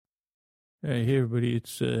Hey everybody,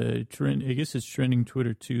 it's trend. I guess it's trending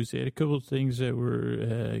Twitter Tuesday. I had a couple of things that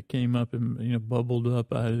were came up and bubbled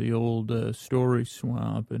up out of the old story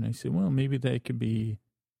swamp, and I said, well, maybe that could be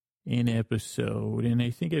an episode. And I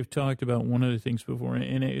think I've talked about one of the things before,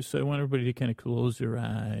 so I want everybody to kind of close their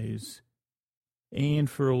eyes. And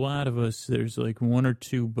for a lot of us, there's like one or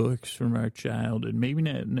two books from our childhood, maybe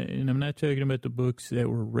not, and I'm not talking about the books that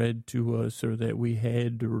were read to us or that we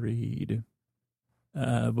had to read.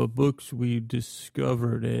 But books we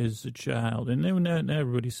discovered as a child, and they were not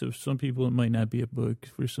everybody. So some people it might not be a book.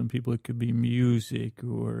 For some people it could be music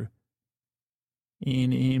or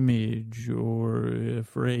an image or a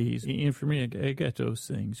phrase. And for me, I got those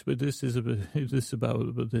things. But this is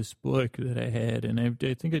about this book that I had, and I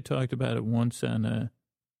think I talked about it once on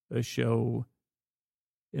a show.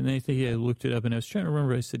 And I think I looked it up, and I was trying to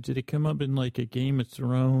remember. I said, did it come up in like a Game of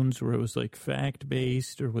Thrones where it was like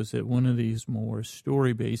fact-based, or was it one of these more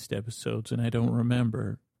story-based episodes? And I don't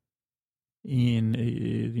remember. And,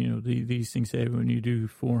 these things happen when you do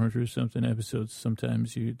 400-something episodes.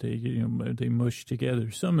 Sometimes they mush together.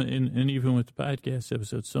 Some, and even with the podcast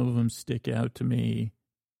episodes, some of them stick out to me.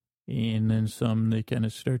 And then some, they kind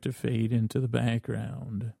of start to fade into the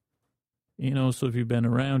background. So if you've been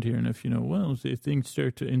around here enough, if things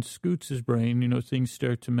start to, in Scoots' brain, things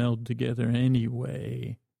start to meld together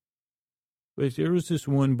anyway. But there was this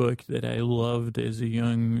one book that I loved as a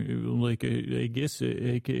young, I guess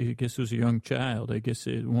it was a young child. I guess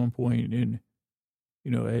at one point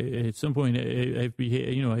at some point I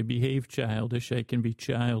behaved childish. I can be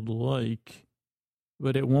childlike.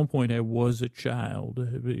 But at one point I was a child,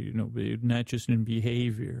 not just in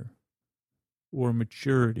behavior. Or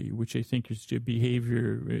maturity, which I think is your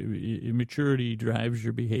behavior. Maturity drives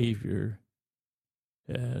your behavior.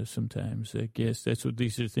 Sometimes, I guess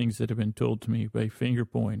these are things that have been told to me by finger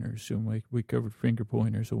pointers. And we covered finger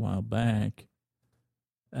pointers a while back.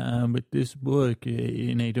 But this book,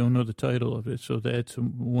 and I don't know the title of it, so that's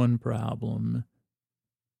one problem.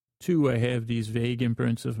 Two, I have these vague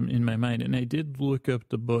imprints in my mind, and I did look up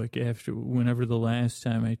the book whenever the last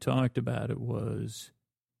time I talked about it was.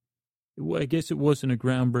 I guess it wasn't a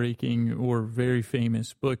groundbreaking or very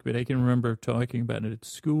famous book, but I can remember talking about it at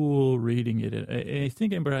school, reading it. I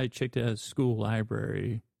think I checked it out at school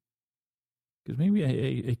library because maybe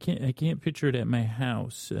I can't picture it at my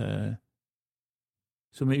house. So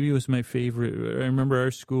maybe it was my favorite. I remember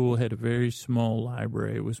our school had a very small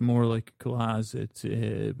library. It was more like a closet,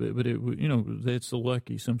 but it that's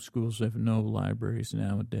lucky. Some schools have no libraries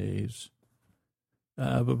nowadays.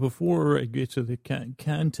 But before I get to the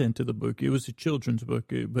content of the book, it was a children's book,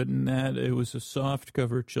 but it was a soft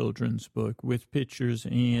cover children's book with pictures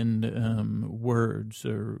and words,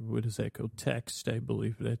 or what is that called? Text, I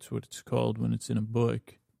believe that's what it's called when it's in a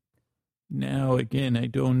book. Now, again, I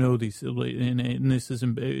don't know these, and this is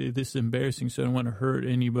embarrassing, so I don't want to hurt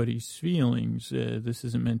anybody's feelings. This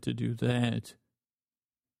isn't meant to do that.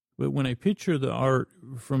 But when I picture the art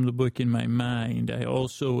from the book in my mind, I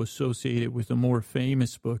also associate it with a more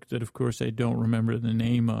famous book that, of course, I don't remember the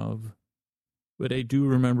name of. But I do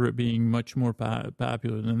remember it being much more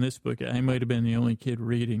popular than this book. I might have been the only kid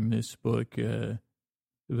reading this book that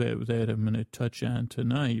I'm going to touch on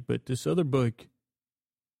tonight. But this other book,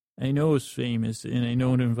 I know is famous, and I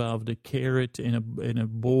know it involved a carrot and a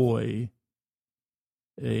boy.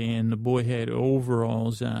 And the boy had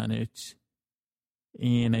overalls on it.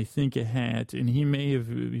 And I think a hat, and he may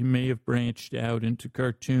have branched out into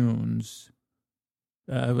cartoons,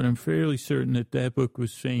 but I'm fairly certain that book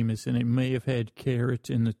was famous, and it may have had carrot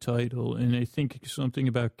in the title, and I think something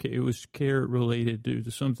about it was carrot related to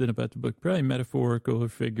something about the book, probably metaphorical or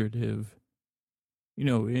figurative.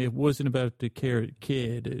 It wasn't about the carrot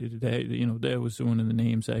kid. That was one of the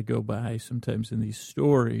names I go by sometimes in these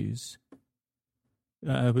stories.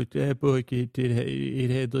 But that book, it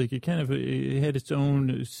had like it had its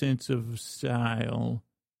own sense of style.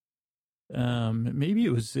 Maybe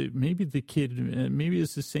the kid, maybe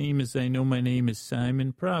it's the same as I Know My Name is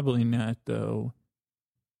Simon. Probably not though.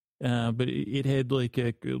 But it had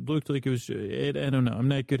it looked like it was, I don't know. I'm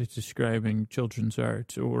not good at describing children's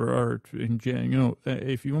art or art in general.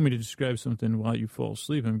 If you want me to describe something while you fall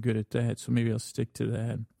asleep, I'm good at that. So maybe I'll stick to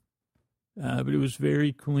that. But it was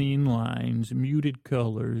very clean lines, muted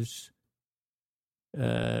colors,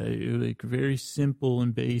 very simple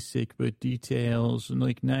and basic, but details and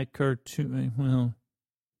not not cartoony,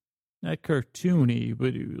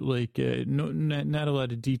 but not a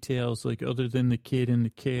lot of details, other than the kid and the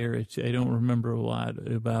carrot. I don't remember a lot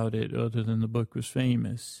about it other than the book was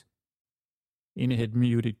famous and it had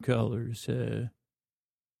muted colors.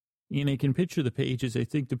 And I can picture the pages. I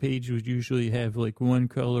think the page would usually have like one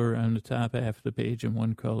color on the top half of the page and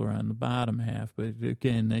one color on the bottom half. But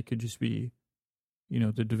again, that could just be,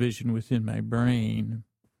 the division within my brain.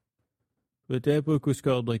 But that book was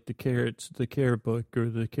called like the carrot book or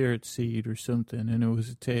the carrot seed or something. And it was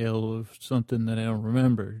a tale of something that I don't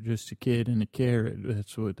remember. Just a kid and a carrot.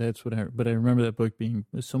 But I remember that book being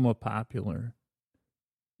somewhat popular.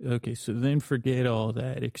 Okay, so then forget all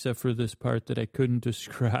that except for this part that I couldn't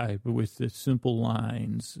describe with the simple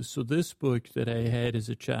lines. So this book that I had as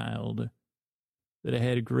a child, that I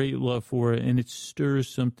had a great love for, and it stirs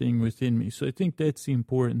something within me. So I think that's the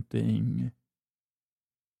important thing.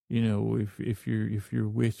 If you're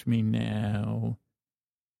with me now,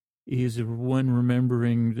 is one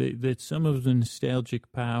remembering that some of the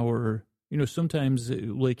nostalgic power. Sometimes,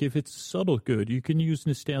 like, if it's subtle good, you can use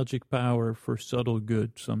nostalgic power for subtle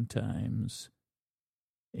good sometimes.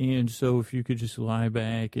 And so if you could just lie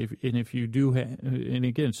back, if you do have, and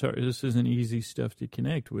again, sorry, this isn't easy stuff to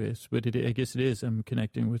connect with, but I guess it is. I'm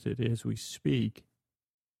connecting with it as we speak.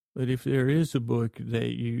 But if there is a book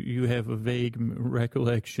that you have a vague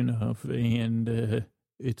recollection of, and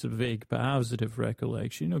it's a vague positive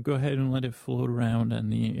recollection, go ahead and let it float around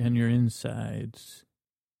on your insides.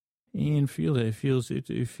 And feel that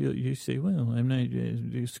you say, well, I'm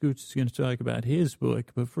not, Scoots is going to talk about his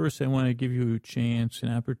book, but first I want to give you a chance, an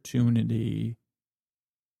opportunity.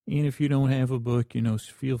 And if you don't have a book,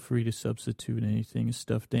 feel free to substitute anything, a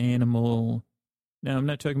stuffed animal. Now, I'm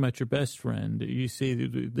not talking about your best friend. You say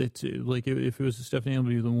that's like, if it was a stuffed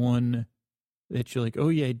animal, you're the one that you're like, oh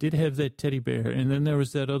yeah, I did have that teddy bear. And then there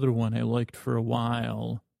was that other one I liked for a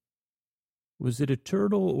while. Was it a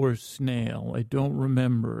turtle or a snail? I don't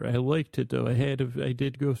remember. I liked it though. I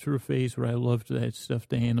did go through a phase where I loved that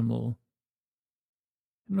stuffed animal.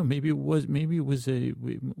 I don't know. Maybe it was can't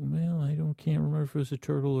remember if it was a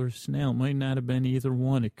turtle or a snail. It might not have been either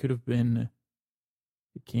one. It could have been,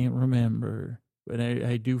 I can't remember. But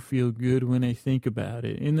I do feel good when I think about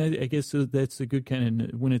it. And I guess that's a good kind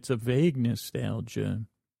of, when it's a vague nostalgia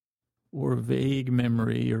or a vague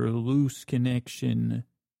memory or a loose connection,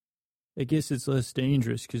 I guess it's less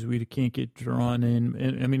dangerous because we can't get drawn in.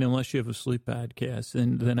 And, I mean, unless you have a sleep podcast,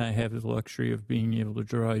 and then I have the luxury of being able to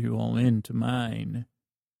draw you all into mine.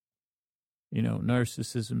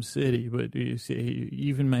 Narcissism City. But you see,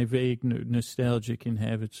 even my vague nostalgia can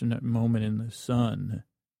have its moment in the sun.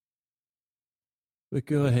 But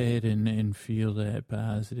go ahead and feel that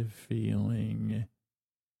positive feeling.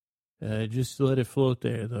 Just let it float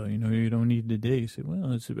there, though. You don't need to dig. Say,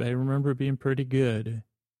 well, I remember it being pretty good.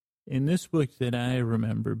 In this book that I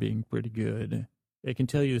remember being pretty good, I can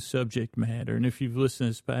tell you the subject matter. And if you've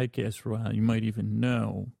listened to this podcast for a while, you might even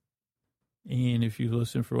know. And if you've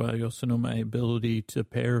listened for a while, you also know my ability to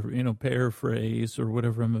paraphrase or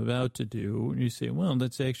whatever I'm about to do. And you say, well,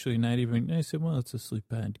 that's actually not even, I said, well, it's a sleep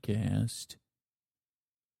podcast.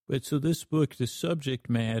 But so this book, the subject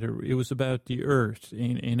matter, it was about the earth.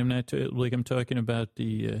 And I'm not, I'm talking about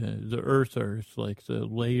the earth, like the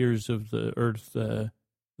layers of the earth, the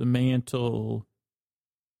mantle,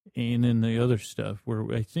 and then the other stuff where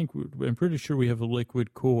I'm pretty sure we have a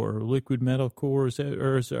liquid core, a liquid metal core.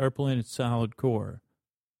 Or is our planet solid core?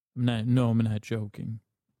 I'm not joking.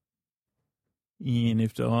 And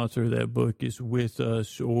if the author of that book is with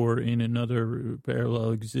us or in another parallel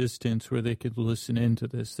existence where they could listen into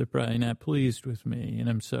this, they're probably not pleased with me, and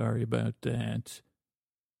I'm sorry about that.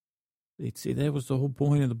 They'd say that was the whole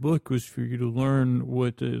point of the book, was for you to learn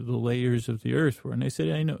what the layers of the earth were. And I said,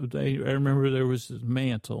 I know. I remember there was this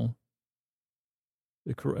mantle.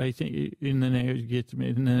 I think, and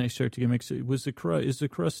then I start to get mixed. Is the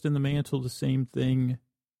crust and the mantle the same thing?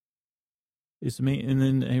 And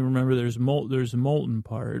then I remember there's a molten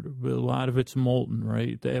part, but a lot of it's molten,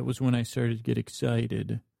 right? That was when I started to get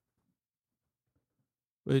excited.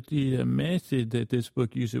 But the method that this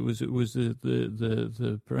book used, it was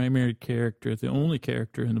the primary character, the only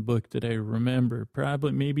character in the book that I remember.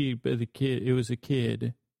 Probably maybe the kid. It was a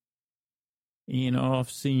kid. And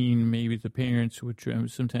off scene, maybe the parents would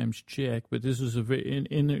sometimes check. But this was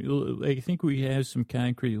I think we have some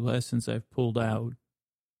concrete lessons I've pulled out.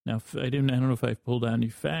 Now, I don't know if I've pulled out any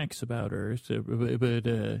facts about Earth,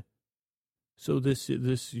 but so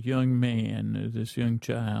this young man, this young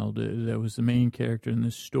child, that was the main character in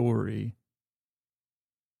this story,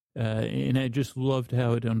 and I just loved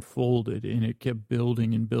how it unfolded, and it kept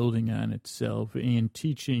building and building on itself, and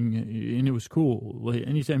teaching, and it was cool. Like,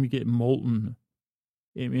 anytime you get molten,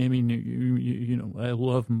 I mean, I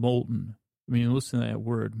love molten. I mean, listen to that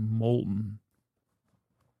word, molten.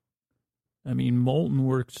 I mean, Moulton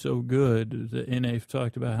worked so good, and I've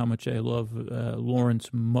talked about how much I love Lawrence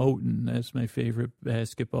Moten. That's my favorite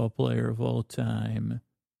basketball player of all time.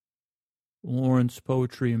 Lawrence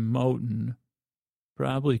Poetry Moten,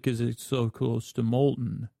 probably because it's so close to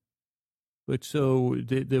Moulton. But so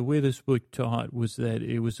the way this book taught was that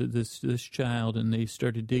it was this child, and they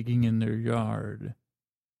started digging in their yard.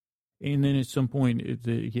 And then at some point,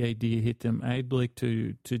 the idea hit them, I'd like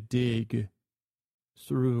to dig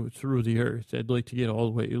through the earth. I'd like to get all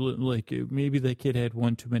the way, like maybe that kid had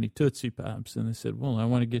one too many Tootsie Pops, and they said, well, I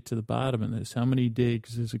want to get to the bottom of this. How many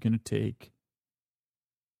digs is it going to take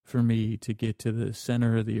for me to get to the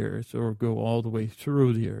center of the earth or go all the way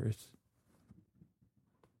through the earth?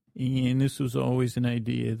 And this was always an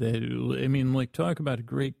idea that, I mean, like, talk about a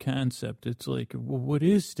great concept. It's like, well, what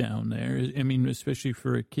is down there? I mean, especially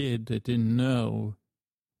for a kid that didn't know,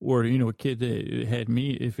 or, you know, a kid that had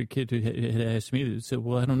me, if a kid had asked me, that said,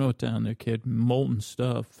 well, I don't know what down there, kid, molten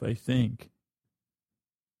stuff, I think.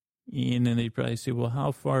 And then they'd probably say, well,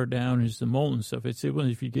 how far down is the molten stuff? I'd say, well,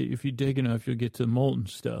 if you dig enough, you'll get to the molten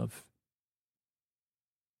stuff.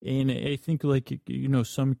 And I think, like, you know,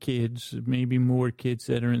 some kids, maybe more kids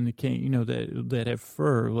that are in the camp, you know, that have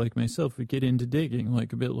fur, like myself, would get into digging,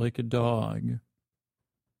 like a bit like a dog.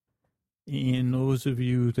 And those of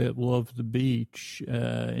you that love the beach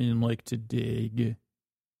and like to dig,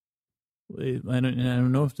 I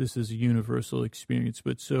don't know if this is a universal experience,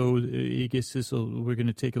 but so I guess we're going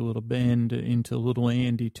to take a little bend into Little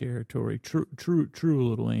Andy territory, true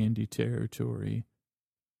Little Andy territory.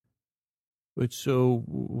 But so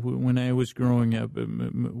when I was growing up,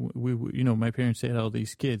 you know, my parents had all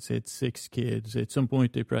these kids. They had 6 kids. At some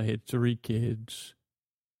point, they probably had 3 kids.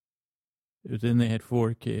 Then they had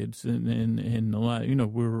 4 kids, and a lot, you know,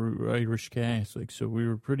 we were Irish Catholic, so we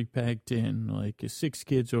were pretty packed in, like 6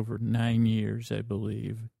 kids over 9 years, I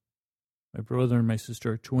believe. My brother and my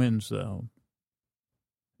sister are twins, though.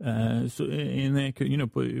 So, and that could, you know,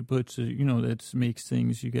 but you know, that makes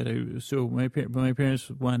things, you gotta, so my parents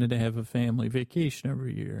wanted to have a family vacation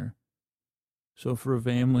every year. So for a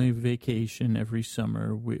family vacation every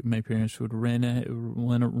summer, my parents would rent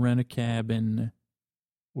a cabin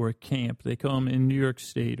or a camp. They call them in New York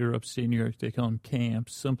State or upstate New York, they call them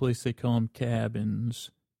camps. Someplace they call them cabins.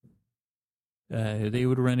 They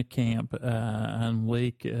would rent a camp on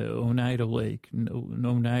Lake, Oneida Lake,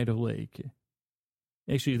 Oneida Lake.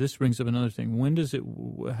 Actually, this brings up another thing.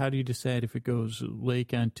 How do you decide if it goes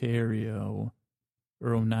Lake Ontario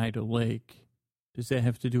or Oneida Lake? Does that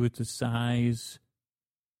have to do with the size?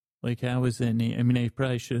 Like, how is that name? I mean, I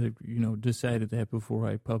probably should have, you know, decided that before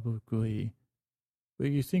I publicly. But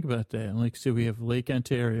you think about that. Like, so we have Lake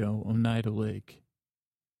Ontario, Oneida Lake.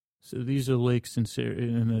 So these are lakes in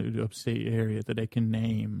the upstate area that I can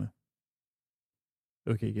name.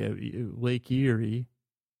 Okay, yeah, Lake Erie,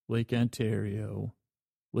 Lake Ontario,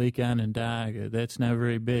 Lake Onondaga. That's not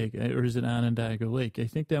very big. Or is it Onondaga Lake? I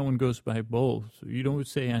think that one goes by both. You don't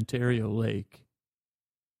say Ontario Lake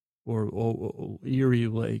or Erie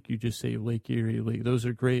Lake. You just say Lake Erie Lake. Those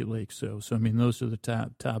are great lakes, though. So, I mean, those are the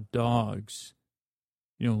top dogs.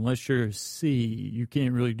 You know, unless you're a sea, you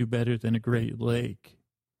can't really do better than a Great Lake.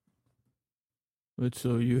 But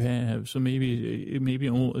so you have, so maybe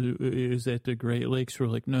is that the Great Lakes? We're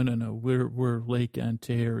like, no, we're Lake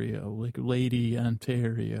Ontario, like Lady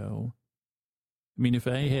Ontario. I mean, if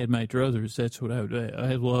I had my druthers, that's what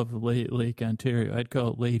I love Lake Ontario. I'd call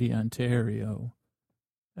it Lady Ontario.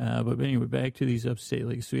 But anyway, back to these upstate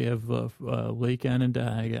lakes. So we have Lake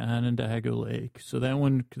Onondaga Lake. So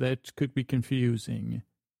that could be confusing.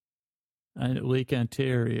 Lake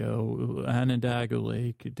Ontario, Onondaga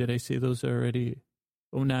Lake. Did I say those already?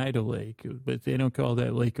 Oneida Lake, but they don't call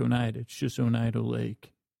that Lake Oneida. It's just Oneida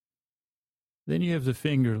Lake. Then you have the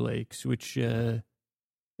Finger Lakes, which I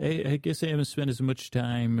guess I haven't spent as much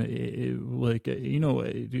time. You know,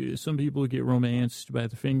 some people get romanced by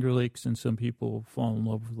the Finger Lakes, and some people fall in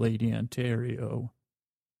love with Lady Ontario.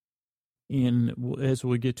 And as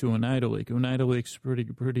we get to Oneida Lake's pretty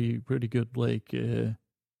good lake.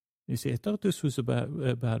 You say, I thought this was about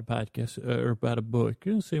a podcast or about a book.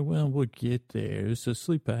 You'll say, well, we'll get there. It's a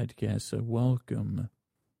sleep podcast, so welcome.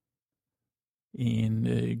 And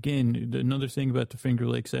again, another thing about the Finger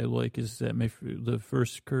Lakes I like is that the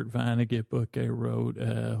first Kurt Vonnegut book I wrote,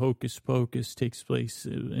 Hocus Pocus, takes place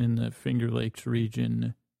in the Finger Lakes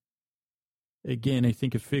region. Again, I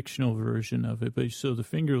think a fictional version of it. But so the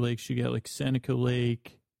Finger Lakes, you got like Seneca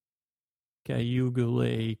Lake, Cayuga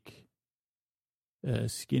Lake,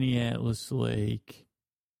 Skinny Atlas Lake,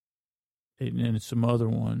 and then some other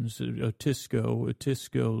ones, Otisco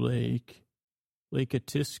Lake, Lake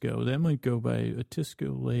Atisco. That might go by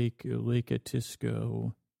Atisco Lake, Lake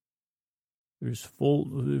Atisco. There's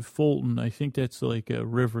Fulton. I think that's like a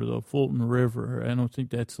river, though. Fulton River. I don't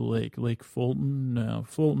think that's a lake. Lake Fulton? No,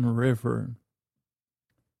 Fulton River.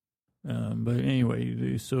 But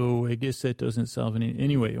anyway, so I guess that doesn't solve any.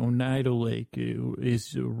 Anyway, Oneida Lake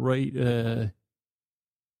is right,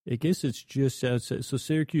 I guess it's just outside. So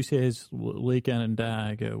Syracuse has Lake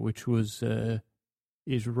Onondaga, which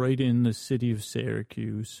is right in the city of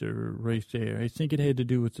Syracuse, or right there. I think it had to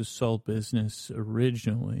do with the salt business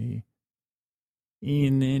originally.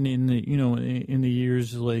 And then in the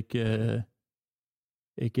years like, I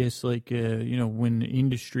guess like, when the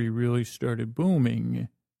industry really started booming,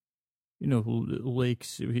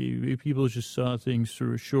 lakes, people just saw things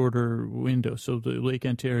through a shorter window. So the Lake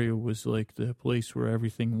Ontario was like the place where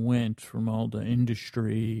everything went from all the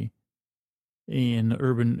industry and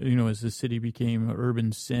urban, as the city became an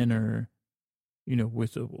urban center,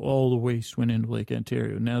 with all the waste went into Lake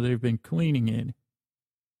Ontario. Now they've been cleaning it.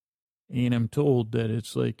 And I'm told that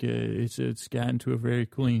it's like, it's gotten to a very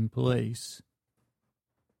clean place.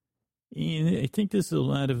 And I think there's a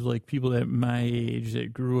lot of like people at my age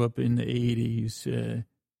that grew up in the 80s,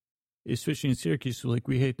 especially in Syracuse. Like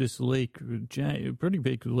we had this lake, giant, pretty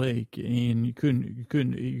big lake, and you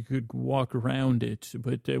could walk around it.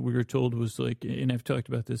 But we were told was like, and I've talked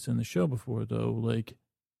about this on the show before, though, like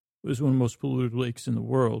it was one of the most polluted lakes in the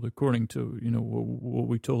world, according to, what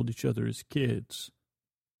we told each other as kids.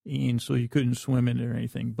 And so you couldn't swim in it or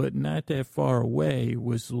anything. But not that far away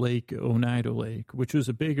was Lake Oneida Lake, which was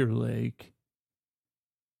a bigger lake.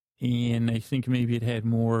 And I think maybe it had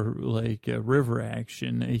more like river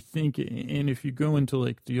action. I think, and if you go into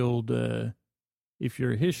like the old, if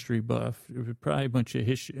you're a history buff, it was probably a bunch of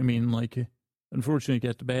history. I mean, like, unfortunately,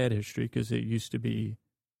 it got the bad history because it used to be,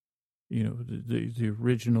 the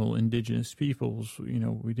original indigenous peoples,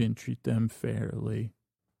 we didn't treat them fairly.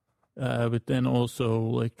 But then also,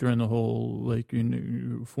 like, during the whole, like,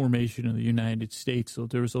 formation of the United States, so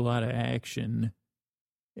there was a lot of action.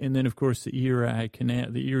 And then, of course, the Erie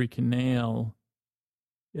Canal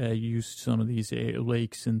used some of these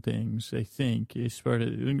lakes and things, I think.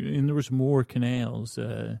 And there was more canals.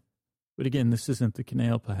 But again, this isn't the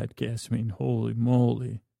canal podcast. I mean, holy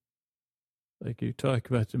moly. Like, you talk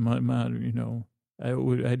about the amount,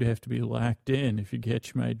 I'd have to be locked in if you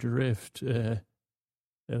catch my drift.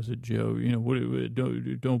 That was a joke.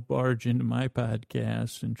 Don't barge into my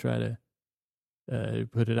podcast and try to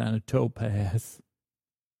put it on a towpath.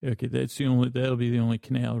 Okay, that'll be the only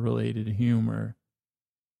canal-related humor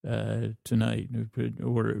tonight.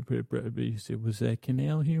 Or was that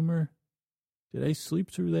canal humor? Did I sleep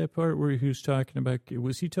through that part where he was talking about?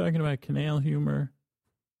 Was he talking about canal humor?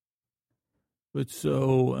 But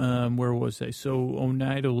so, where was I? So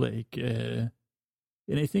Oneida Lake.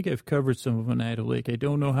 And I think I've covered some of Oneida Lake. I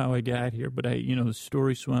don't know how I got here, but the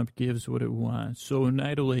Story Swamp gives what it wants. So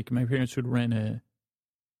Oneida Lake, my parents would rent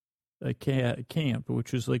a camp,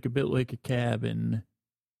 which was like a bit like a cabin.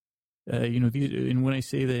 And when I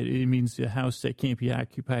say that, it means a house that can't be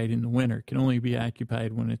occupied in the winter. It can only be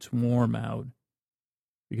occupied when it's warm out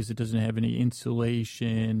because it doesn't have any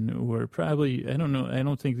insulation or probably, I don't know, I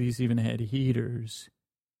don't think these even had heaters.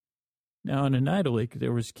 Now, on Oneida Lake,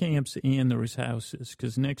 there was camps and there was houses,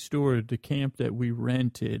 because next door, the camp that we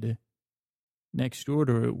rented, next door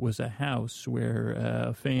to it was a house where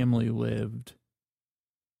a family lived,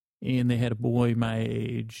 and they had a boy my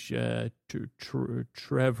age,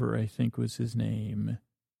 Trevor, I think was his name.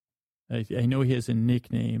 I know he has a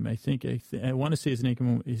nickname. I want to say his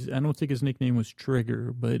nickname, I don't think his nickname was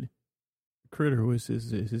Trigger, but Critter was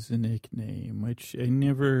his nickname, which I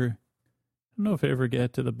don't know if I ever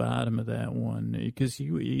got to the bottom of that one, because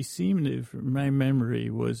he seemed to, from my memory,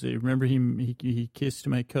 I remember he kissed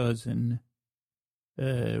my cousin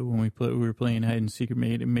when we were playing hide and seek.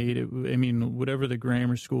 Made it. I mean, whatever the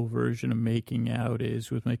grammar school version of making out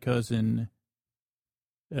is with my cousin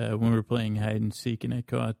when we were playing hide and seek, and I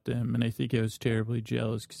caught them, and I think I was terribly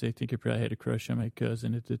jealous because I think I probably had a crush on my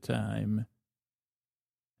cousin at the time.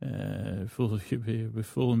 Full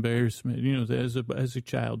embarrassment, as a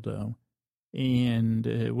child though. And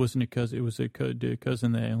it wasn't a cousin, it was a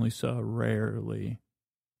cousin that I only saw rarely.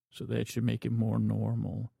 So that should make it more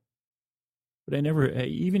normal. But I never,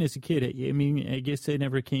 even as a kid, I guess I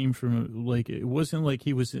never came from, like, it wasn't like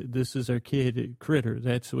this is our kid, Critter.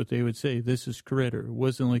 That's what they would say, this is Critter. It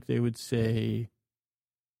wasn't like they would say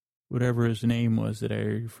whatever his name was that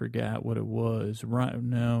I forgot what it was.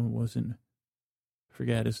 No, it wasn't.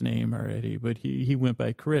 Forgot his name already, but he went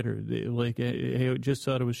by Critter. I just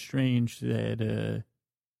thought it was strange that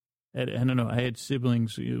I don't know. I had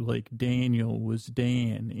siblings like Daniel was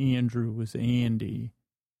Dan, Andrew was Andy.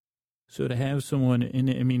 So to have someone,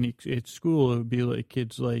 I mean, at school, it would be like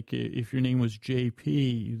kids like, if your name was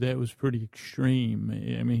JP, that was pretty extreme.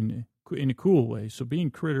 I mean, in a cool way. So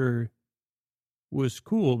being Critter was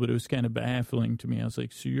cool, but it was kind of baffling to me. I was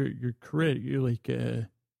like, so you're Critter, you're like,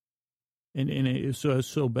 so I was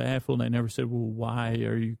so baffled. I never said, well, why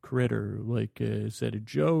are you Critter? Like, is that a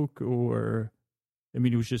joke? Or, I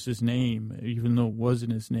mean, it was just his name, even though it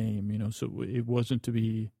wasn't his name, you know, so it wasn't to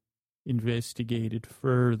be investigated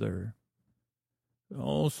further.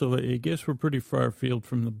 Also, I guess we're pretty far afield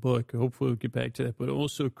from the book. Hopefully we'll get back to that. But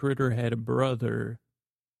also, Critter had a brother,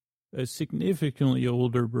 a significantly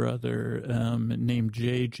older brother named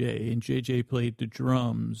JJ, and JJ played the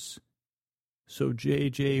drums. So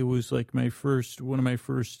JJ was like one of my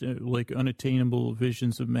first like unattainable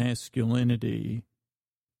visions of masculinity.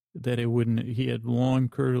 That he had long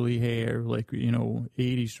curly hair, like, you know,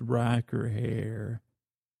 80s rocker hair.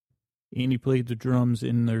 And he played the drums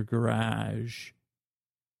in their garage.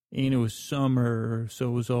 And it was summer, so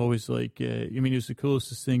it was always like, I mean, it was the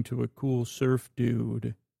coolest thing to a cool surf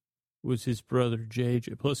dude was his brother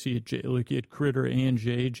JJ. Plus he had Critter and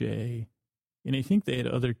JJ. And I think they had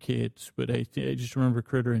other kids, but I just remember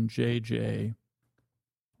Critter and JJ.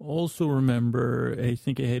 Also remember, I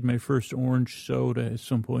think I had my first orange soda at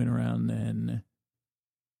some point around then.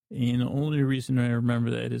 And the only reason I remember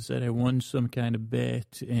that is that I won some kind of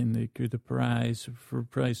bet, and the prize for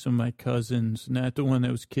probably some of my cousins, not the one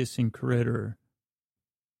that was kissing Critter,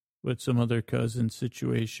 but some other cousin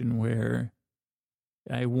situation where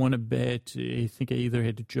I won a bet. I think I either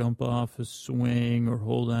had to jump off a swing or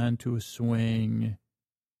hold on to a swing.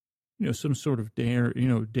 You know, some sort of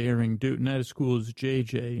daring dude. Not as cool as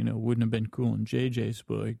JJ, you know, wouldn't have been cool in JJ's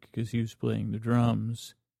book because he was playing the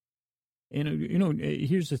drums. And, you know,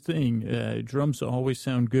 here's the thing. Drums always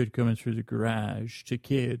sound good coming through the garage. To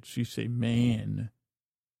kids, you say, man.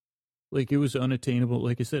 Like, it was unattainable.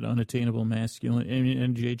 Like I said, unattainable masculine.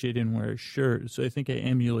 And JJ didn't wear a shirt. So I think I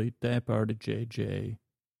emulate that part of JJ.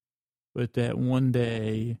 But that one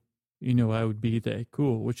day, you know, I would be that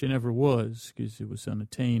cool, which I never was because it was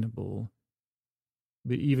unattainable.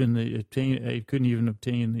 But even I couldn't even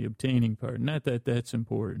obtain the obtaining part. Not that that's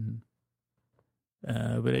important.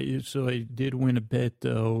 So I did win a bet,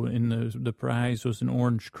 though, and the prize was an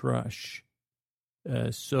Orange Crush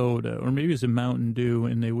soda, or maybe it was a Mountain Dew,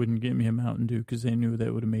 and they wouldn't get me a Mountain Dew because they knew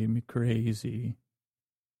that would have made me crazy.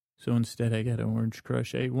 So instead I got an Orange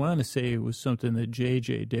Crush. I want to say it was something that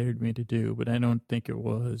JJ dared me to do, but I don't think it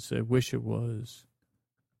was. I wish it was.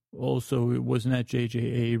 Also, it was not J.J.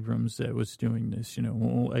 Abrams that was doing this. You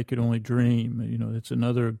know, I could only dream. You know, that's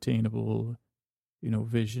another obtainable, you know,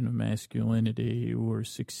 vision of masculinity or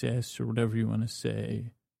success or whatever you want to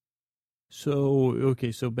say. So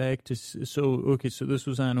this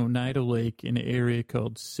was on Oneida Lake in an area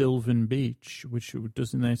called Sylvan Beach, which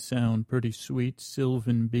doesn't that sound pretty sweet?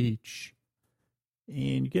 Sylvan Beach.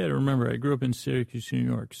 And you got to remember, I grew up in Syracuse, New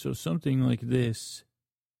York. So something like this,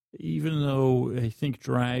 even though I think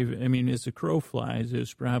as the crow flies, it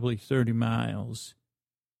was probably 30 miles.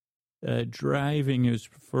 Driving is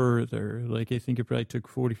further. Like, I think it probably took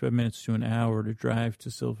 45 minutes to an hour to drive to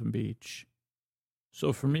Sylvan Beach.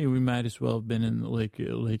 So for me, we might as well have been in like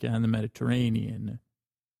on the Mediterranean.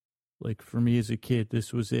 Like, for me as a kid,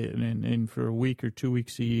 this was it. And for a week or 2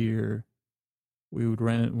 weeks a year, we would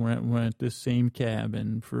rent this same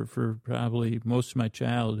cabin for probably most of my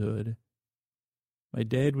childhood. My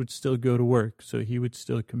dad would still go to work, so he would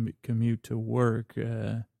still commute to work.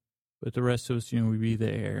 But the rest of us, you know, we'd be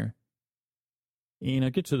there. And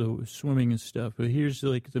I'll get to the swimming and stuff, but here's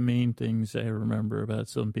like the main things I remember about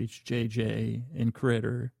Sylvan Beach, JJ and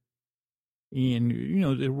Critter. And, you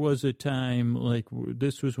know, there was a time like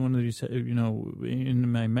this was one of these, you know,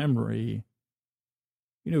 in my memory,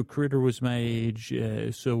 you know, Critter was my age,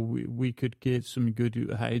 so we could get some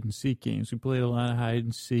good hide and seek games. We played a lot of hide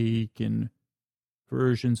and seek and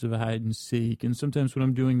versions of hide and seek. And sometimes when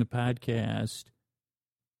I'm doing the podcast,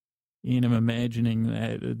 and I'm imagining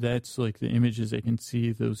that's like the images I can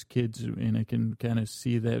see those kids, and I can kind of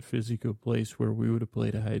see that physical place where we would have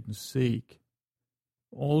played a hide and seek.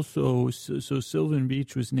 Also, so Sylvan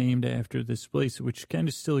Beach was named after this place, which kind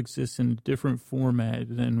of still exists in a different format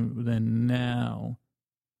than now.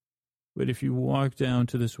 But if you walk down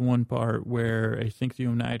to this one part where I think the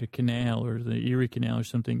Oneida Canal or the Erie Canal or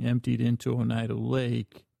something emptied into Oneida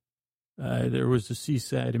Lake, there was a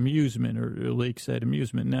seaside amusement or a lakeside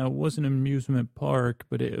amusement. Now, it wasn't an amusement park,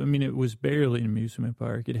 but it was barely an amusement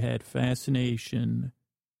park. It had Fascination,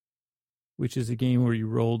 which is a game where you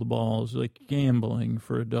roll the balls, like gambling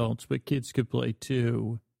for adults, but kids could play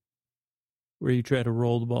too, where you try to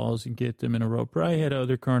roll the balls and get them in a row. Probably had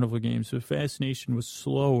other carnival games, but Fascination was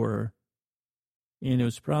slower, and it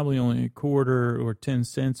was probably only a quarter or 10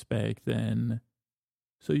 cents back then.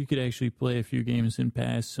 So you could actually play a few games and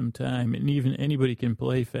pass some time. And even anybody can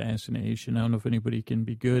play Fascination. I don't know if anybody can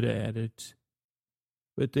be good at it.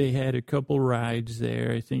 But they had a couple rides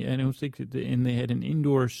there. And they had an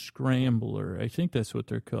indoor scrambler. I think that's what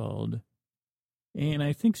they're called. And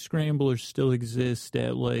I think scramblers still exist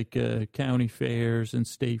at like county fairs and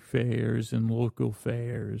state fairs and local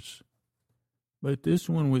fairs. But this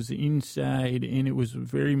one was inside, and it was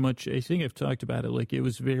very much, I think I've talked about it, like it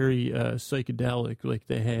was very psychedelic. Like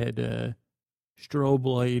they had strobe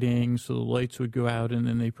lighting, so the lights would go out, and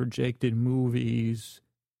then they projected movies,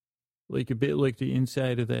 like a bit like the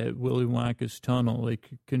inside of that Willy Wonka's tunnel, like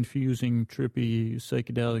confusing, trippy,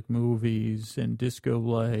 psychedelic movies and disco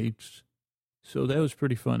lights. So that was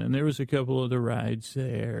pretty fun. And there was a couple other rides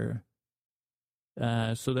there.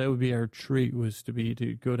 So that would be our treat, was to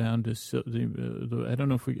go down to I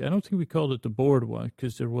don't think we called it the boardwalk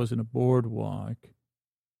because there wasn't a boardwalk.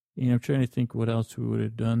 I'm trying to think what else we would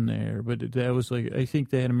have done there, but that was like, I think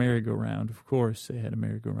they had a merry-go-round. Of course they had a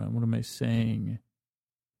merry-go-round. What am I saying?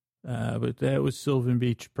 But that was Sylvan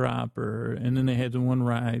Beach proper. And then they had the one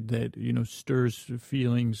ride that, stirs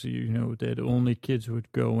feelings, that only kids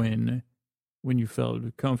would go in when you felt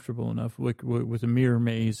comfortable enough, with a mirror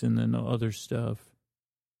maze and then the other stuff.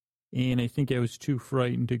 And I think I was too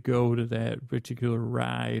frightened to go to that particular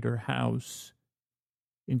ride or house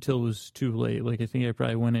until it was too late. Like, I think I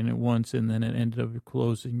probably went in at once and then it ended up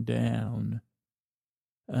closing down.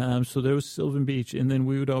 So there was Sylvan Beach. And then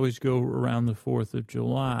we would always go around the 4th of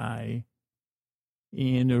July.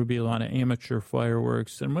 And there would be a lot of amateur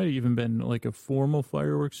fireworks. There might have even been like a formal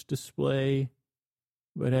fireworks display.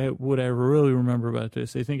 But what I really remember about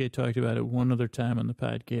this, I think I talked about it one other time on the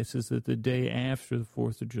podcast, is that the day after the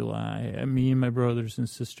 4th of July, me and my brothers and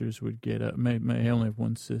sisters would get up. I only have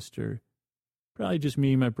one sister. Probably just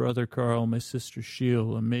me, my brother Carl, my sister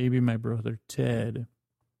Sheila, maybe my brother Ted.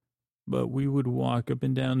 But we would walk up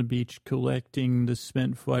and down the beach collecting the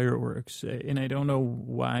spent fireworks. And I don't know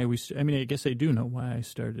why I guess I do know why I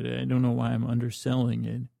started it. I don't know why I'm underselling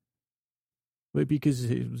it. But because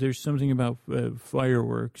there's something about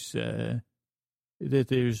fireworks that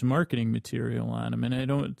there's marketing material on them. And I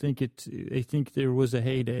don't think I think there was a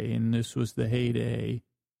heyday, and this was the heyday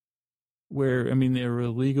where, they were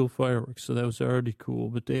illegal fireworks, so that was already cool.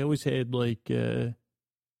 But they always had like,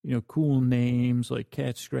 cool names like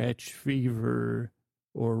Cat Scratch Fever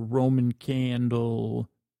or Roman Candle.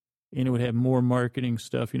 And it would have more marketing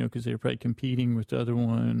stuff, because they were probably competing with other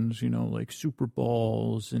ones, like Super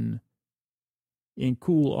Balls and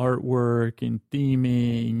cool artwork and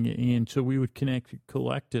theming. And so we would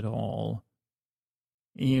collect it all.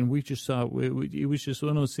 And we just thought it was just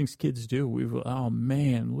one of those things kids do. Oh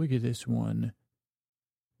man, look at this one.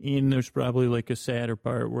 And there's probably like a sadder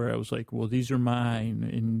part where I was like, well, these are mine.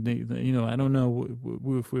 And I don't know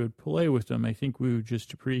if we would play with them. I think we would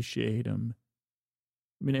just appreciate them.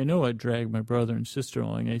 I know I'd drag my brother and sister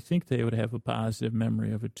along. I think they would have a positive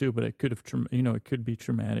memory of it too, but it could be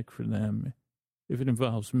traumatic for them. If it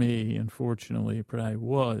involves me, unfortunately, it probably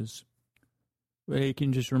was. But I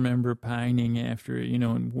can just remember pining after,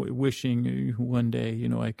 and wishing one day,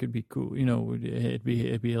 I could be cool, I'd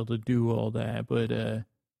be able to do all that. But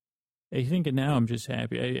I think now I'm just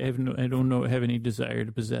happy. I don't have any desire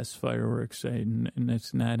to possess fireworks, and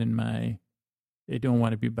that's not in my. I don't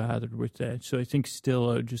want to be bothered with that. So I think still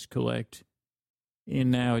I would just collect.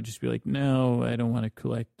 And now I'd just be like, no, I don't want to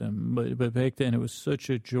collect them. But back then it was such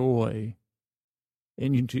a joy.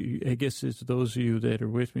 And I guess it's those of you that are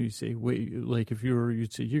with me, you say, wait, like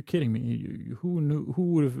you'd say, you're kidding me. Who knew,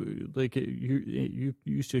 who would have, like, you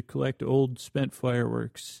used to collect old spent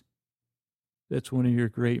fireworks. That's one of your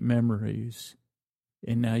great memories.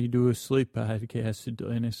 And now you do a sleep podcast,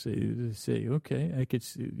 and I say, okay, I could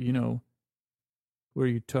see, where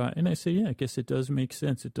you taught. And I say, yeah, I guess it does make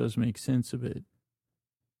sense. It does make sense of it.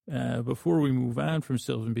 Before we move on from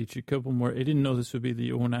Sylvan Beach, a couple more. I didn't know this would be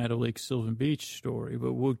the Oneida Lake Sylvan Beach story,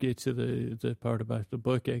 but we'll get to the part about the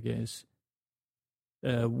book, I guess.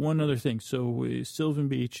 One other thing. So Sylvan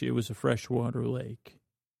Beach, it was a freshwater lake,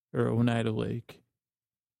 or Oneida Lake.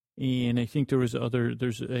 And I think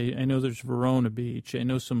I know there's Verona Beach. I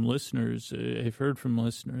know some listeners, I've heard from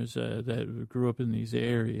listeners that grew up in these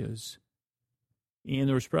areas. And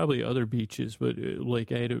there was probably other beaches, but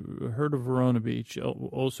like I had heard of Verona Beach,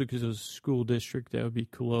 also because it was a school district that would be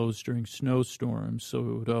closed during snowstorms. So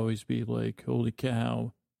it would always be like, holy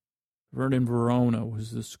cow, Vernon, Verona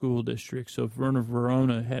was the school district. So if Vernon,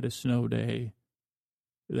 Verona had a snow day,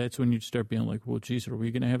 that's when you'd start being like, well, geez, are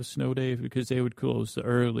we going to have a snow day? Because they would close the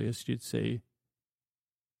earliest, you'd say.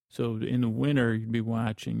 So in the winter, you'd be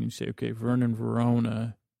watching and say, okay, Vernon,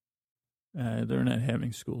 Verona, they're not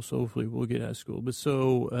having school, so hopefully we'll get out of school. But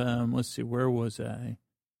so, let's see, where was I?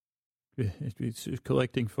 It's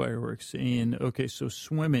collecting fireworks. And, okay, so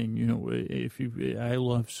swimming, I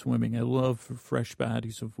love swimming. I love fresh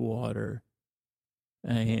bodies of water.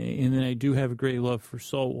 And then I do have a great love for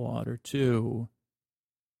salt water, too.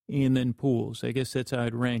 And then pools. I guess that's how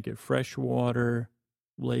I'd rank it. Fresh water,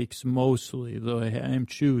 lakes mostly, though I am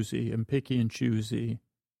choosy. I'm picky and choosy.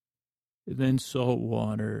 And then salt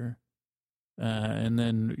water. And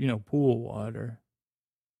then, pool water.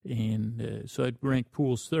 And so I'd rank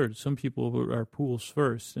pools third. Some people are pools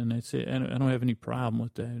first. And I'd say, I don't have any problem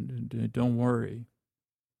with that. Don't worry.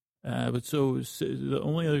 But so the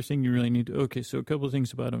only other thing you really need to, okay, so a couple of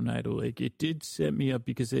things about Oneida Lake. It did set me up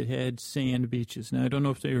because it had sand beaches. Now, I don't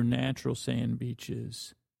know if they were natural sand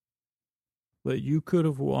beaches, but you could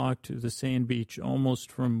have walked to the sand beach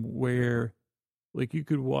almost from where, like you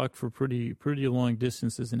could walk for pretty long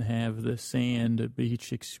distances and have the sand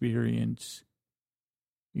beach experience,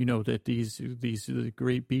 that these the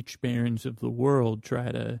great beach barons of the world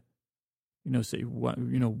try to, say,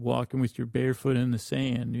 walking with your barefoot in the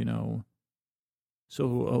sand, So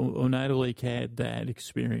Oneida Lake had that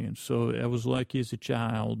experience. So I was lucky as a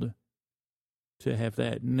child to have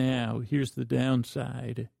that. Now, here's the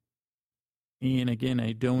downside. And again,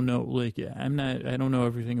 I don't know, I don't know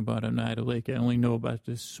everything about Oneida Lake. I only know about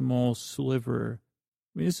this small sliver.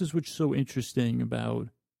 I mean, this is what's so interesting about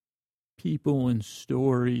people and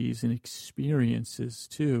stories and experiences,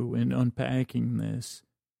 too, and unpacking this.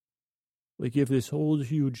 Like, you have this whole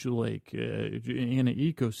huge lake and an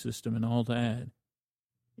ecosystem and all that.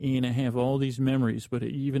 And I have all these memories, but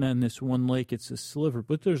even on this one lake, it's a sliver.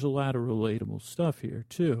 But there's a lot of relatable stuff here,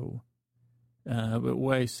 too. But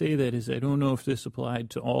why I say that is I don't know if this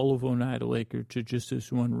applied to all of Oneida Lake or to just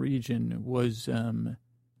this one region.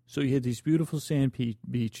 So you had these beautiful sand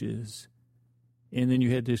beaches, and then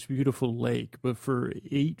you had this beautiful lake. But for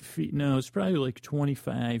 8 feet, no, it's probably like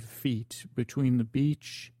 25 feet between the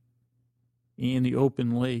beach and the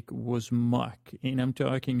open lake was muck. And I'm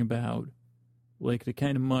talking about like the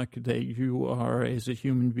kind of muck that you are as a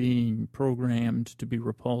human being programmed to be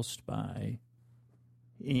repulsed by.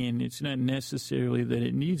 And it's not necessarily that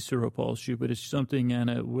it needs to repulse you, but it's something on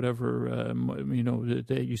a whatever,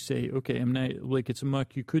 that you say, okay, I'm not, like it's a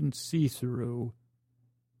muck you couldn't see through.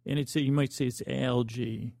 And you might say it's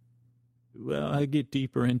algae. Well, I get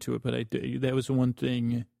deeper into it, but that was one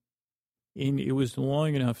thing. And it was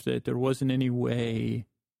long enough that there wasn't any way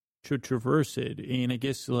to traverse it. And I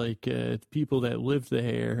guess people that live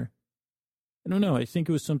there, I don't know. I think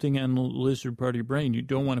it was something on the lizard part of your brain. You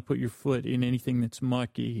don't want to put your foot in anything that's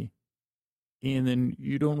mucky. And then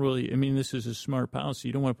you don't really, this is a smart policy.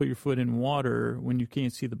 You don't want to put your foot in water when you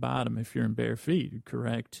can't see the bottom if you're in bare feet,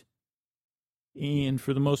 correct? And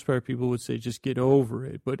for the most part, people would say, just get over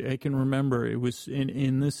it. But I can remember it was,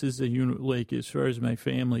 and this is as far as my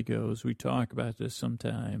family goes, we talk about this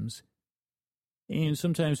sometimes. And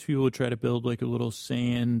sometimes people would try to build like a little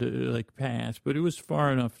sand path, but it was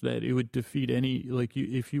far enough that it would defeat any,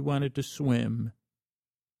 if you wanted to swim,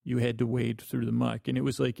 you had to wade through the muck. And it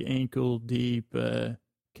was like ankle deep,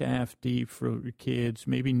 calf deep for kids,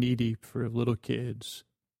 maybe knee deep for little kids.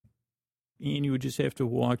 And you would just have to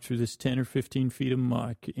walk through this 10 or 15 feet of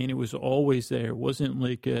muck. And it was always there. It wasn't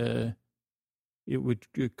like it would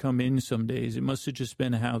come in some days. It must have just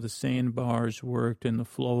been how the sandbars worked and the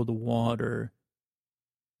flow of the water.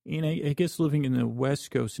 And I guess living in the West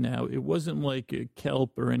Coast now, it wasn't like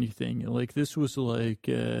kelp or anything. Like this was like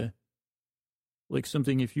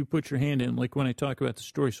something if you put your hand in, like when I talk about the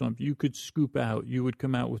story swamp, you could scoop out, you would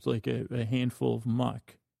come out with like a handful of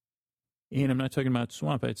muck. And I'm not talking about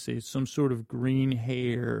swamp, I'd say it's some sort of green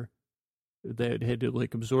hair that had to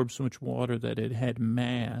like absorb so much water that it had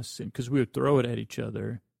mass, and because we would throw it at each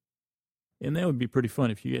other. And that would be pretty fun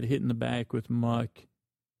if you get hit in the back with muck.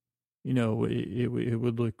 It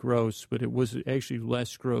would look gross, but it was actually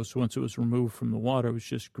less gross once it was removed from the water. It was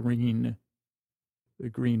just the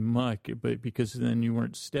green muck, but because then you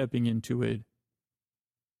weren't stepping into it,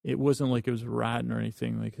 it wasn't like it was rotten or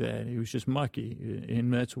anything like that. It was just mucky,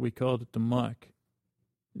 and that's what we called it, the muck.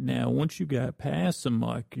 Now, once you got past the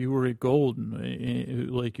muck, you were at golden.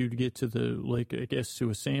 Like you'd get to to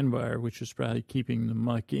a sandbar, which was probably keeping the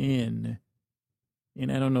muck in. And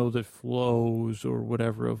I don't know the flows or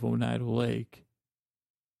whatever of Oneida Lake.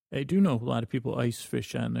 I do know a lot of people ice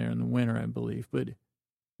fish on there in the winter, I believe. But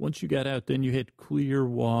once you got out, then you had clear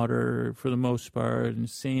water for the most part and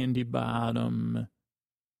sandy bottom.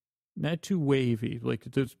 Not too wavy. Like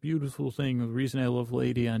this beautiful thing, the reason I love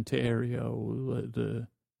Lady Ontario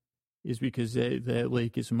is because that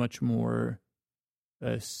lake is much more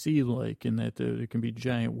sea-like in that there can be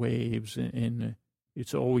giant waves and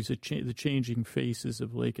it's always the changing faces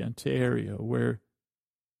of Lake Ontario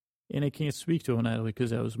and I can't speak to Oneida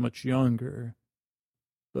because I was much younger.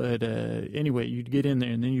 But anyway, you'd get in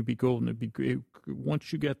there and then you'd be golden. It'd be great.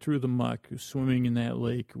 Once you got through the muck, swimming in that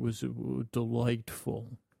lake was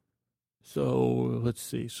delightful. So let's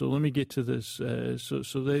see. So let me get to this. So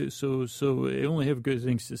I only have good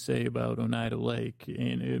things to say about Oneida Lake,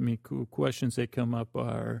 and I mean, questions that come up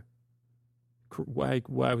are, why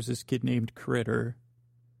was this kid named Critter?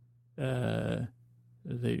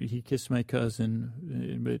 He kissed my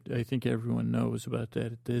cousin, but I think everyone knows about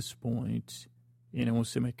that at this point. And I won't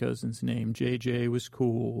say my cousin's name. JJ was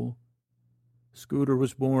cool. Scooter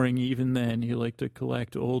was boring even then. He liked to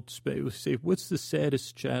collect old space. What's the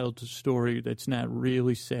saddest child story that's not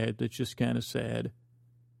really sad, that's just kind of sad?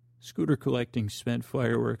 Scooter collecting spent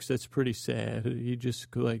fireworks. That's pretty sad. He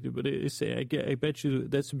just collected. But I bet you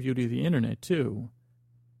that's the beauty of the internet, too.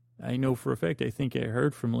 I know for a fact, I think I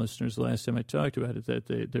heard from listeners the last time I talked about it,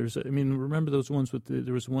 that remember those ones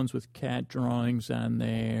there was ones with cat drawings on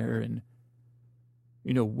there and,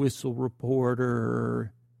 whistle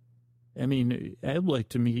reporter. I mean, I'd like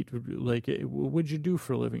to meet, what'd you do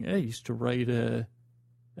for a living? I used to write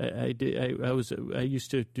I used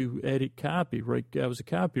to do edit copy, right? I was a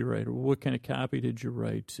copywriter. What kind of copy did you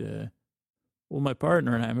write? My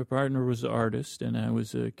partner was an artist and I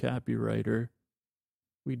was a copywriter.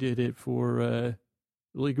 We did it for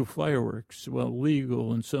illegal fireworks. Well,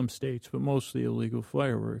 legal in some states, but mostly illegal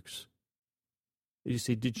fireworks. You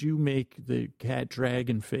say, did you make the cat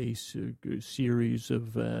dragon face series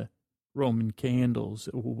of Roman candles?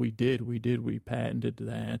 Well, we did. We patented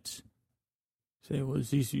that. So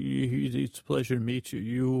it's a pleasure to meet you.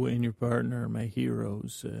 You and your partner are my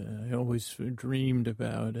heroes. I always dreamed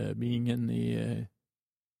about being in the.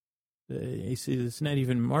 I see it's not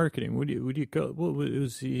even marketing. What do you call it? What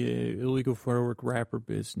was the illegal firework wrapper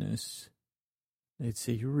business? I'd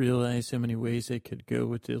say, you realize how many ways I could go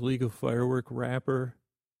with the illegal firework wrapper?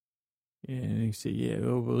 And he said, yeah,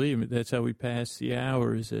 believe me, that's how we passed the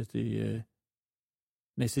hours at the, and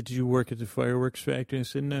I said, did you work at the fireworks factory? And I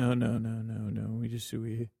said, no.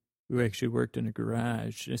 We actually worked in a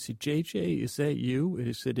garage. And I said, JJ, is that you? And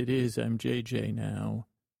he said, it is. I'm JJ now.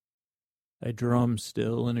 I drum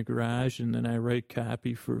still in a garage and then I write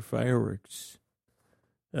copy for fireworks.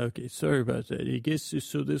 Okay, sorry about that. I guess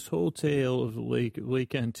so. This whole tale of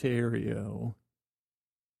Lake Ontario,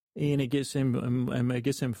 and I guess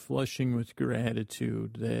I'm flushing with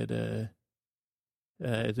gratitude that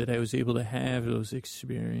I was able to have those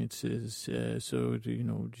experiences. So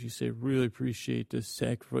you say really appreciate the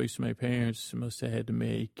sacrifice my parents must have had to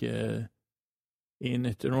make. And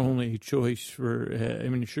that their only choice for,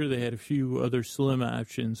 sure they had a few other slim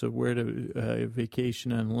options of where to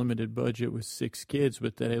vacation on a limited budget with 6 kids,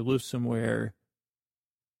 but that I lived somewhere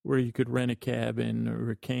where you could rent a cabin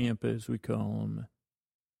or a camp, as we call them,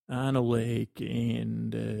 on a lake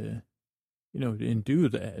and, and do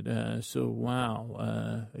that. So,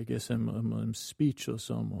 wow, I guess I'm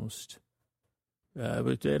speechless almost.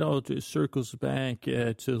 But that all circles back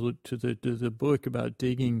to the book about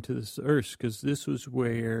digging to the earth, because this was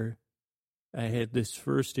where I had this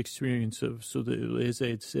first experience of. As I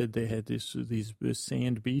had said, they had these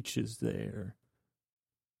sand beaches there,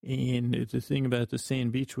 and the thing about the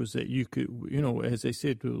sand beach was that you could, as I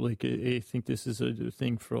said, I think this is a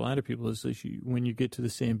thing for a lot of people is that when you get to the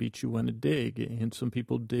sand beach, you want to dig, and some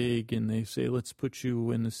people dig and they say, let's put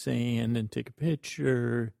you in the sand and take a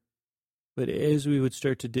picture. But as we would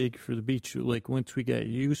start to dig for the beach, once we got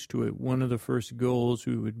used to it, one of the first goals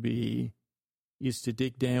is to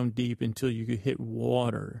dig down deep until you could hit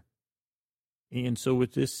water. And so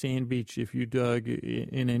with this sand beach, if you dug,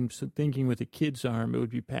 and I'm thinking with a kid's arm, it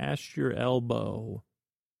would be past your elbow,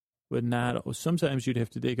 but not, sometimes you'd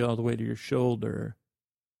have to dig all the way to your shoulder.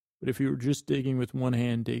 But if you were just digging with one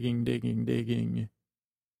hand, digging,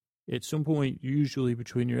 at some point, usually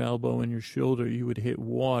between your elbow and your shoulder, you would hit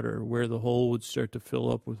water where the hole would start to fill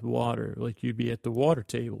up with water. Like you'd be at the water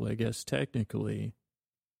table, I guess, technically.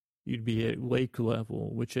 You'd be at lake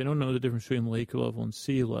level, which I don't know the difference between lake level and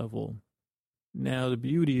sea level. Now, the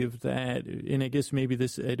beauty of that, and I guess maybe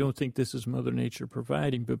I don't think this is Mother Nature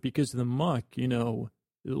providing, but because of the muck,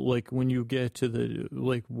 like when you get to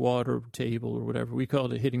the water table or whatever, we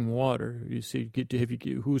call it hitting water. You see,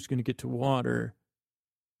 who's going to get to water?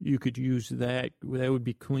 you could use that. That would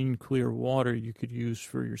be clean, clear water you could use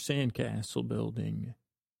for your sandcastle building.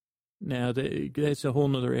 Now, that's a whole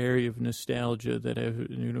nother area of nostalgia that I've,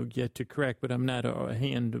 yet to crack, but I'm not a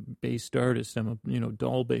hand-based artist. I'm a,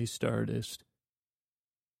 doll-based artist.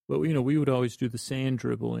 But, we would always do the sand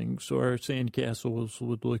dribbling, so our sandcastles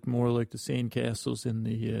would look more like the sandcastles in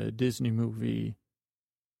the Disney movie.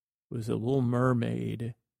 It was a Little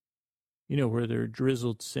Mermaid, where there are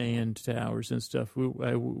drizzled sand towers and stuff. We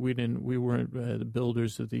weren't the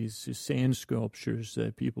builders of these sand sculptures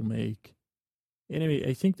that people make. Anyway,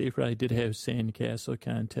 I think they probably did have sandcastle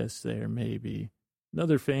contests there, maybe.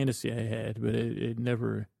 Another fantasy I had, but it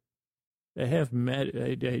never... I have met...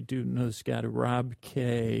 I do know this guy, Rob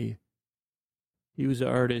K. He was an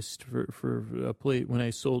artist for a plate. When I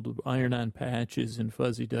sold iron-on patches and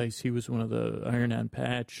fuzzy dice, he was one of the iron-on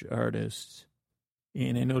patch artists.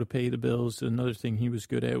 And I know to pay the bills, another thing he was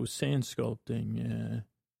good at was sand sculpting.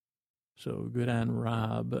 So good on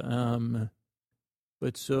Rob.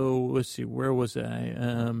 But so, let's see, where was I?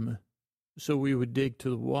 So we would dig to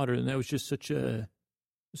the water, and that was just such a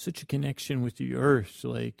connection with the earth.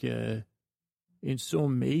 Like, it's so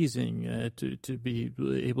amazing to be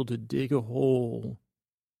able to dig a hole,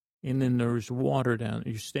 and then there's water down.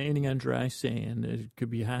 You're standing on dry sand. It could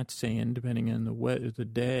be hot sand, depending on the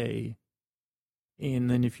day. And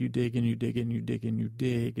then if you dig and you dig and you dig and you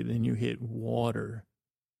dig, and then you hit water,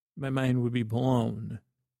 my mind would be blown.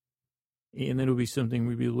 And then it'll be something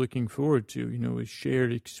we'd be looking forward to, a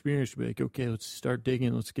shared experience. We'd be like, okay, let's start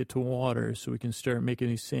digging. Let's get to water so we can start making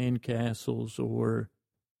these sand castles or,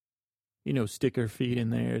 stick our feet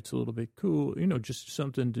in there. It's a little bit cool, just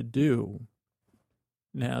something to do.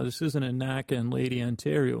 Now, this isn't a knock on Lady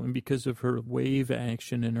Ontario. And because of her wave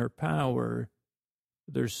action and her power,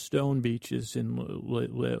 there's stone beaches in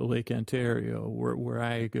Lake Ontario where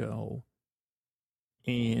I go.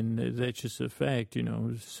 And that's just a fact,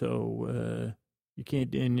 so you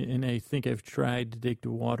can't, and I think I've tried to dig the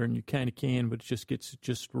water, and you kind of can, but it just gets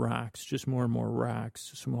just rocks, just more and more rocks,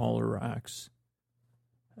 smaller rocks.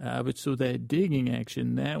 But so that digging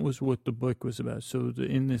action, that was what the book was about. So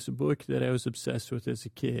in this book that I was obsessed with as a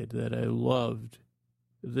kid, that I loved,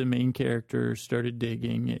 the main character started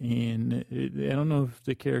digging, and I don't know if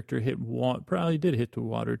the character probably did hit the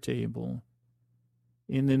water table.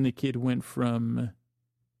 And then the kid went from...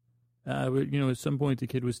 but, at some point the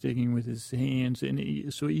kid was digging with his hands,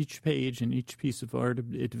 and so each page and each piece of art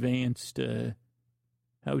advanced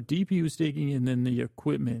how deep he was digging and then the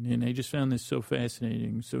equipment, and I just found this so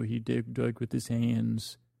fascinating. So he dug with his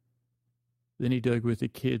hands, then he dug with a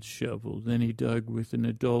kid's shovel, then he dug with an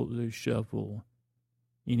adult shovel,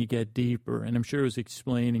 and he got deeper, and I'm sure it was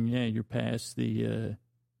explaining, you're past the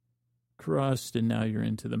crust, and now you're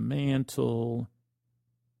into the mantle.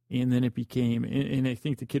 And then it became, and I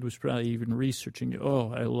think the kid was probably even researching,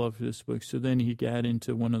 I love this book. So then he got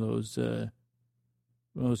into one of those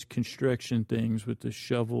construction things with the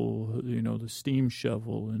shovel, the steam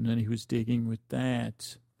shovel, and then he was digging with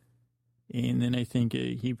that. And then I think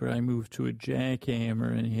he probably moved to a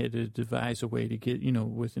jackhammer, and he had to devise a way to get,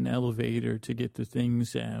 with an elevator to get the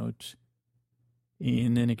things out.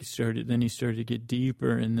 And then he started to get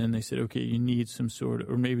deeper, and then they said, okay, you need some sort of,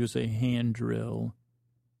 or maybe it was a hand drill.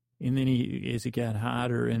 And then as it got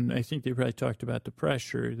hotter, and I think they probably talked about the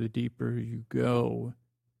pressure, the deeper you go,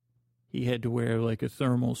 he had to wear like a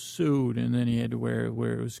thermal suit, and then he had to wear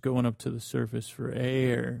where it was going up to the surface for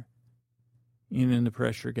air. And then the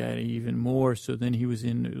pressure got even more, so then he was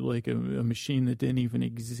in like a machine that didn't even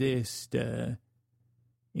exist, and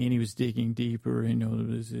he was digging deeper.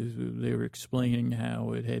 They were explaining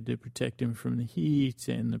how it had to protect him from the heat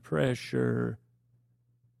and the pressure.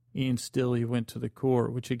 And still he went to the core,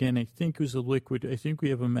 which again, I think was a liquid. I think we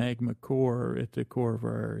have a magma core at the core of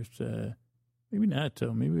our Earth. Maybe not,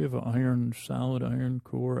 though. Maybe we have an solid iron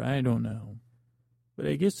core. I don't know. But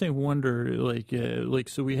I guess I wonder,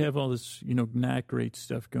 so we have all this, not great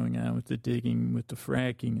stuff going on with the digging, with the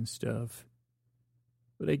fracking and stuff.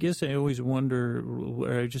 But I guess I always wonder,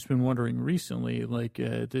 or I've just been wondering recently,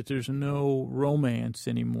 that there's no romance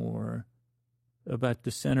anymore about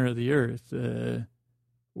the center of the Earth.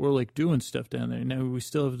 We're doing stuff down there. Now we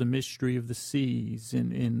still have the mystery of the seas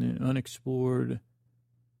and unexplored,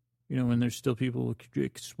 and there's still people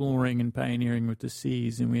exploring and pioneering with the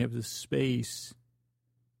seas, and we have the space.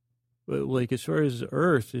 But as far as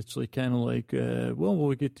Earth, it's we'll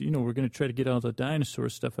get, we're going to try to get all the dinosaur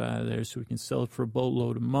stuff out of there so we can sell it for a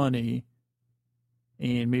boatload of money.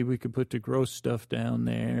 And maybe we could put the gross stuff down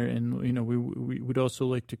there. And, we would also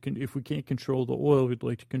like to, if we can't control the oil, we'd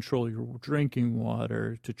like to control your drinking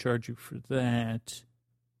water to charge you for that.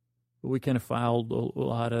 But we kind of fouled a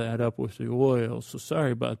lot of that up with the oil, so sorry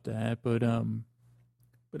about that. But and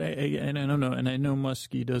I don't know, and I know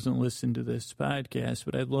Muskie doesn't listen to this podcast,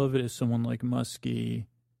 but I'd love it if someone like Muskie.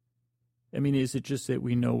 I mean, is it just that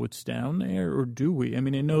we know what's down there, or do we? I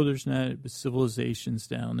mean, I know there's not civilizations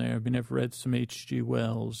down there. I mean, I've read some H.G.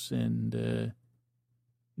 Wells, and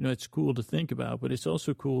it's cool to think about, but it's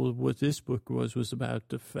also cool what this book was about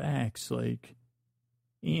the facts, like.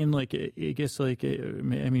 And, like, I guess, like, I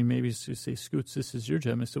mean, maybe it's to say, Scoots, this is your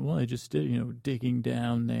job. I said, well, I just did, digging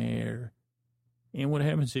down there. And what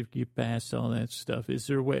happens if you get past all that stuff? Is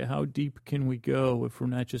there a way, how deep can we go if we're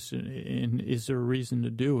not just is there a reason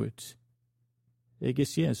to do it? I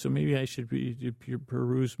guess, yeah, so maybe I should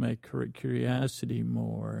peruse my curiosity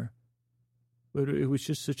more. But it was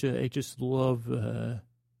just I just love that.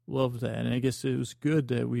 And I guess it was good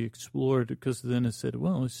that we explored, because then I said,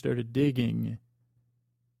 well, we started digging.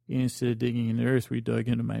 And instead of digging in the earth, we dug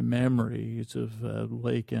into my memories of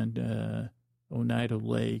Lake and Oneida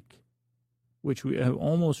Lake, which we have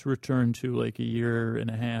almost returned to like a year and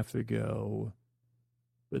a half ago.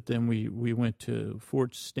 But then we went to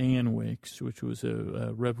Fort Stanwix, which was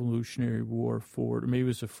a Revolutionary War fort. Or maybe it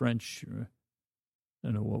was a French, I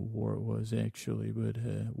don't know what war it was actually, but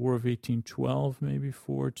War of 1812, maybe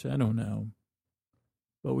fort, I don't know.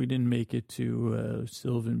 But we didn't make it to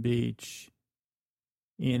Sylvan Beach.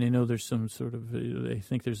 And I know there's some sort of, I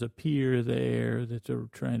think there's a pier there that they're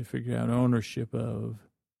trying to figure out ownership of.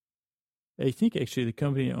 I think actually the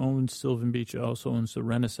company that owns Sylvan Beach also owns the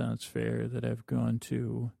Renaissance Fair that I've gone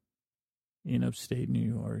to in upstate New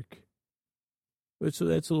York. But so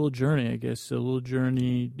that's a little journey, I guess, a little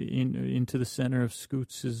journey into the center of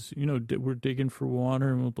Scoots is, we're digging for water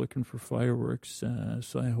and we're looking for fireworks.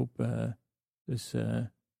 So I hope I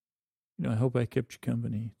hope I kept you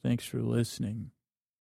company. Thanks for listening.